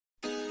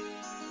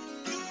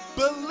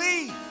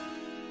Belief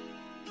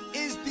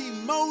is the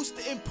most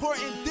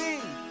important thing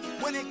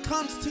when it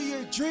comes to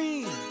your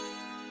dream.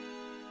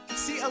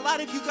 See, a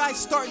lot of you guys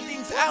start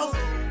things out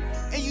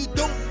and you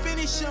don't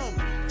finish them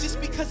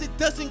just because it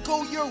doesn't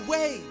go your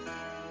way.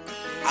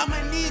 I'ma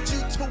need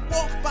you to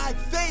walk by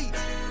faith.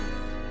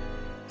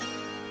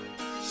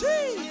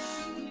 Sheesh.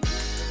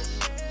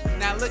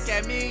 Now look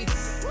at me.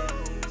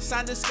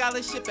 Signed a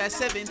scholarship at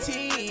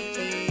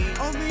 17.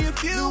 Only a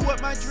few knew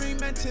what my dream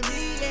meant to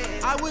me.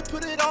 I would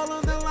put it all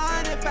on the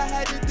line if I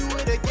had to do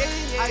it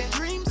again. I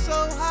dream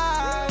so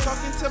high,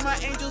 talking to my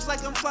angels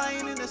like I'm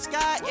flying in the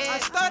sky. I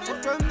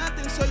started from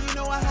nothing, so you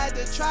know I had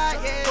to try.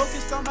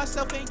 Focused on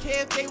myself, ain't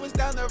care if they was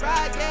down the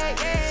ride.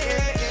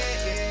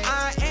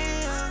 I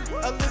am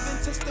a living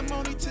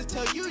testimony to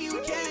tell you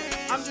you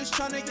can. I'm just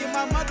trying to give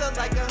my mother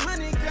like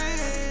 100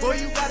 grand. Boy,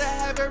 you gotta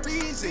have a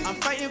reason. I'm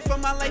fighting for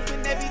my life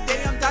and every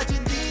day I'm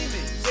dodging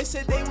demons. They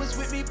said they was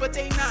with me, but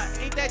they not.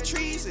 Ain't that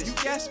treason? You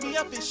gas me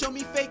up and show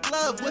me fake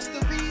love. What's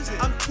the reason?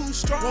 I'm too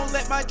strong. Won't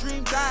let my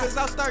dream die, cause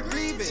I'll start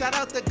grieving. Shout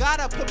out to God,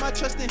 I put my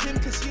trust in him,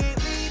 cause he ain't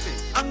leaving.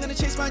 I'm gonna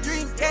chase my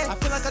dream, yeah. I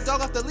feel like a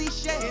dog off the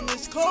leash, yeah. In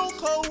this cold,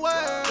 cold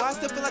world, why I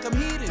still feel like I'm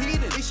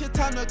heating. It's your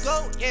time to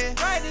go, yeah.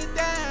 Write it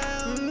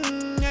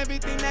down.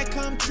 Everything that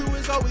come true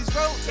is always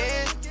wrote,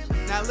 yeah.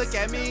 Now look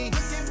at me.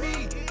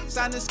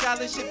 Signed a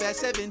scholarship at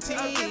 17.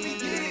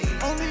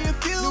 Only a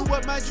few knew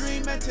what my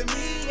dream meant to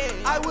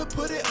me. I would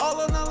put it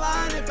all on the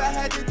line if I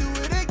had to do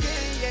it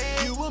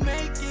again. You will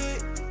make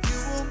it. You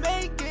will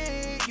make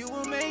it. You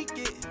will make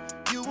it.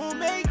 You will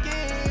make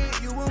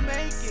it. You will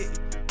make it.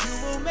 You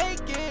will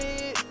make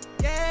it.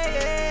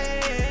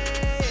 Yeah.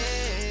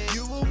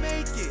 You will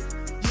make it.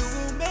 You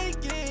will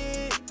make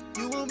it.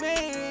 You will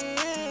make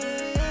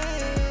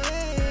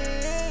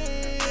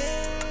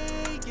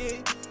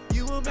it.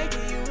 You will make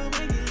it. You will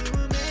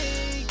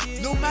make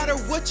it. No matter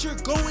what you're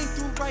going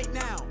through right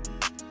now,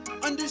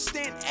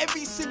 understand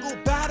every single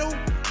battle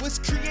was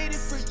created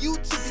for you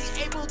to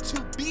be able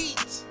to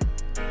beat.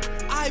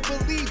 I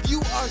believe you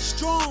are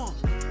strong.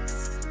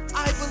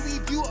 I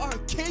believe you are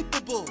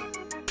capable.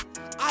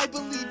 I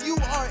believe you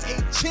are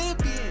a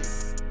champion.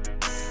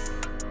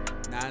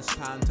 Now it's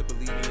time to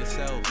believe in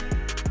yourself.